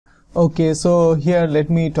Okay, so here let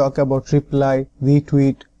me talk about reply,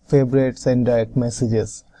 retweet, favorites and direct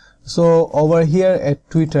messages. So over here at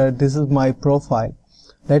Twitter, this is my profile.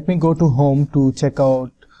 Let me go to home to check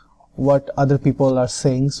out what other people are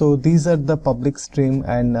saying. So these are the public stream,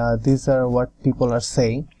 and these are what people are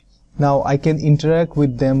saying. Now I can interact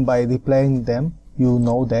with them by replying them, you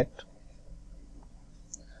know that.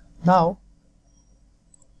 Now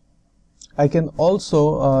I can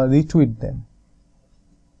also retweet them.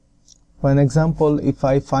 For an example, if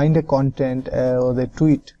I find a content or the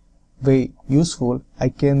tweet very useful, I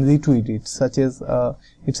can retweet it, such as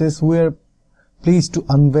it says, "We are pleased to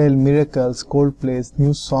unveil Miracles, Coldplay's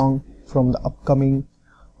new song from the upcoming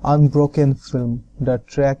Unbroken film. The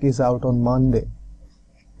track is out on Monday."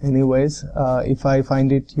 Anyways, if I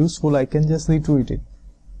find it useful, I can just retweet it.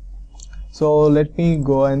 So let me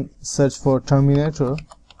go and search for Terminator.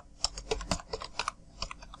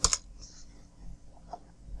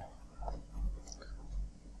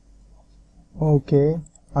 Okay,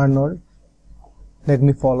 Arnold. Let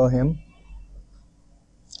me follow him.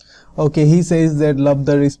 Okay, he says that love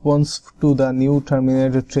the response to the new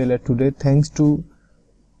Terminator trailer today. Thanks to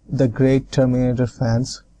the great Terminator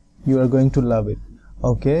fans. You are going to love it.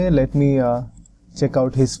 Okay, let me check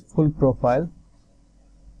out his full profile.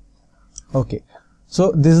 Okay,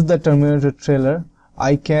 so this is the Terminator trailer.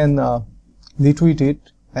 I can retweet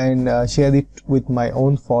it and share it with my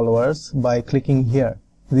own followers by clicking here,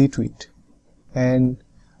 retweet. And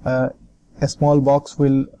a small box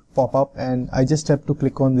will pop up and I just have to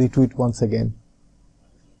click on retweet once again.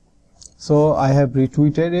 So I have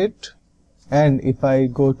retweeted it, and if I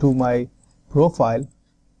go to my profile,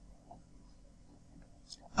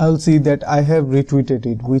 I'll see that I have retweeted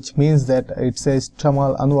it, which means that it says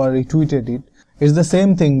Tamal Anwar retweeted it. It's the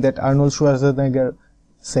same thing that Arnold Schwarzenegger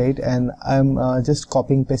said, and I'm just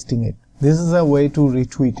copying pasting it. This is a way to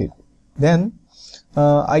retweet it. Then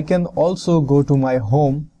I can also go to my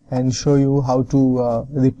home and show you how to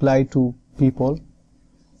reply to people.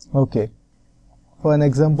 Okay, for an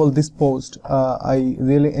example, this post, I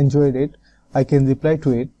really enjoyed it. I can reply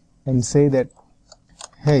to it and say that,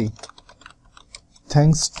 "Hey,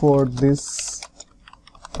 thanks for this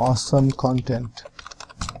awesome content,"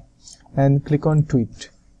 and click on tweet.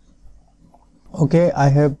 Okay, I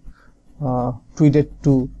have tweeted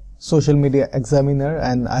to Social Media Examiner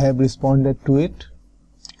and I have responded to it.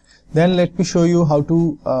 Then let me show you how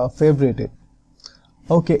to favorite it.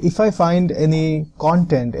 Okay, if I find any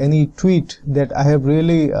content, any tweet that I have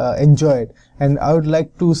really enjoyed and I would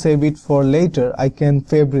like to save it for later, I can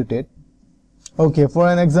favorite it. Okay, for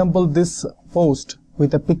an example, this post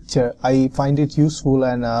with a picture, I find it useful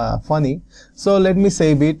and funny. So let me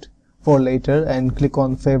save it for later and click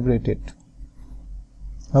on favorite it.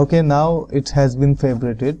 Okay, now it has been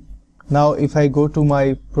favorited. Now if I go to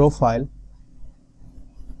my profile,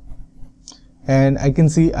 and I can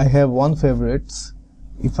see I have 1 favorites.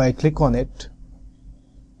 If I click on it,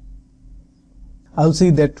 I'll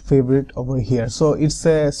see that favorite over here. So it's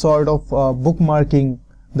a sort of bookmarking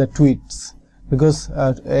the tweets, because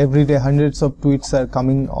every day hundreds of tweets are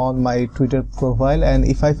coming on my Twitter profile, and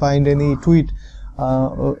if I find any tweet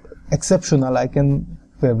exceptional, I can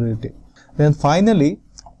favorite it. Then finally,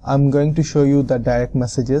 I'm going to show you the direct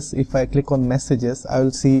messages. If I click on messages, I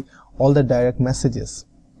will see all the direct messages.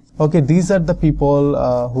 Okay, these are the people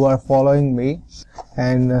who are following me,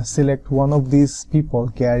 and select one of these people,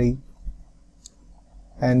 Gary,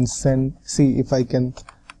 and see if I can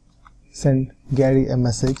send Gary a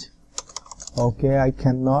message. Okay, I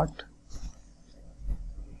cannot.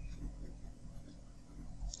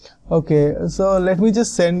 Okay, so let me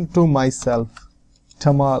just send to myself,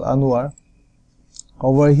 Tamal Anwar.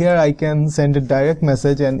 Over here I can send a direct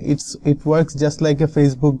message, and it works just like a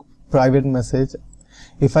Facebook private message.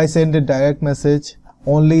 If I send a direct message,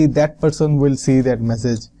 only that person will see that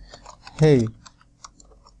message. "Hey,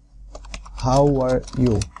 how are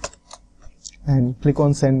you?" and click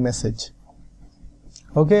on send message.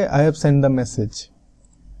 Okay, I have sent the message.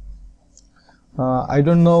 I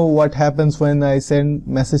don't know what happens when I send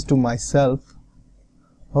message to myself.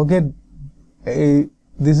 Okay,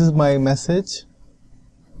 this is my message.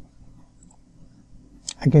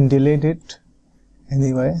 I can delete it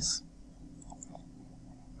anyways.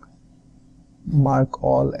 Mark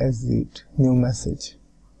all as read, new message.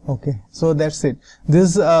 Okay, so that's it.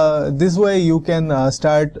 This way you can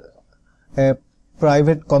start a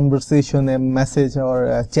private conversation, a message or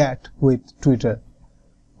a chat with Twitter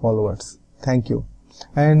followers. Thank you.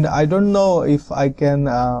 And I don't know if I can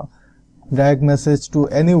direct message to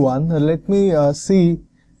anyone. Let me see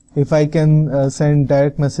if I can send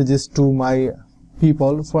direct messages to my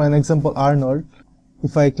people. For an example, Arnold.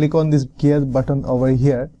 if I click on this gear button over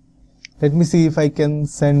here, let me see if I can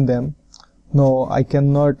send them. No, I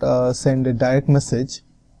cannot send a direct message.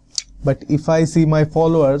 But if I see my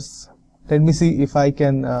followers, let me see if I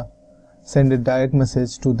can send a direct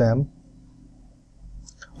message to them.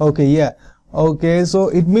 Okay, yeah. Okay, so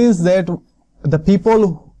it means that the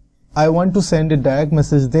people I want to send a direct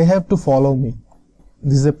message, they have to follow me.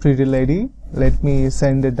 This is a pretty lady. Let me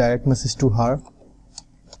send a direct message to her.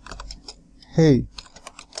 Hey,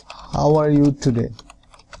 how are you today?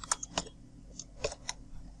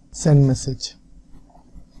 Send message.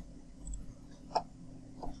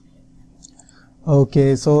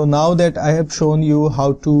 Okay, so now that I have shown you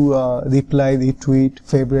how to reply, retweet,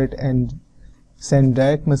 favorite and send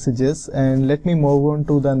direct messages, and let me move on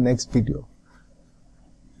to the next video.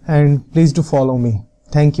 And please do follow me.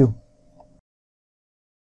 Thank you.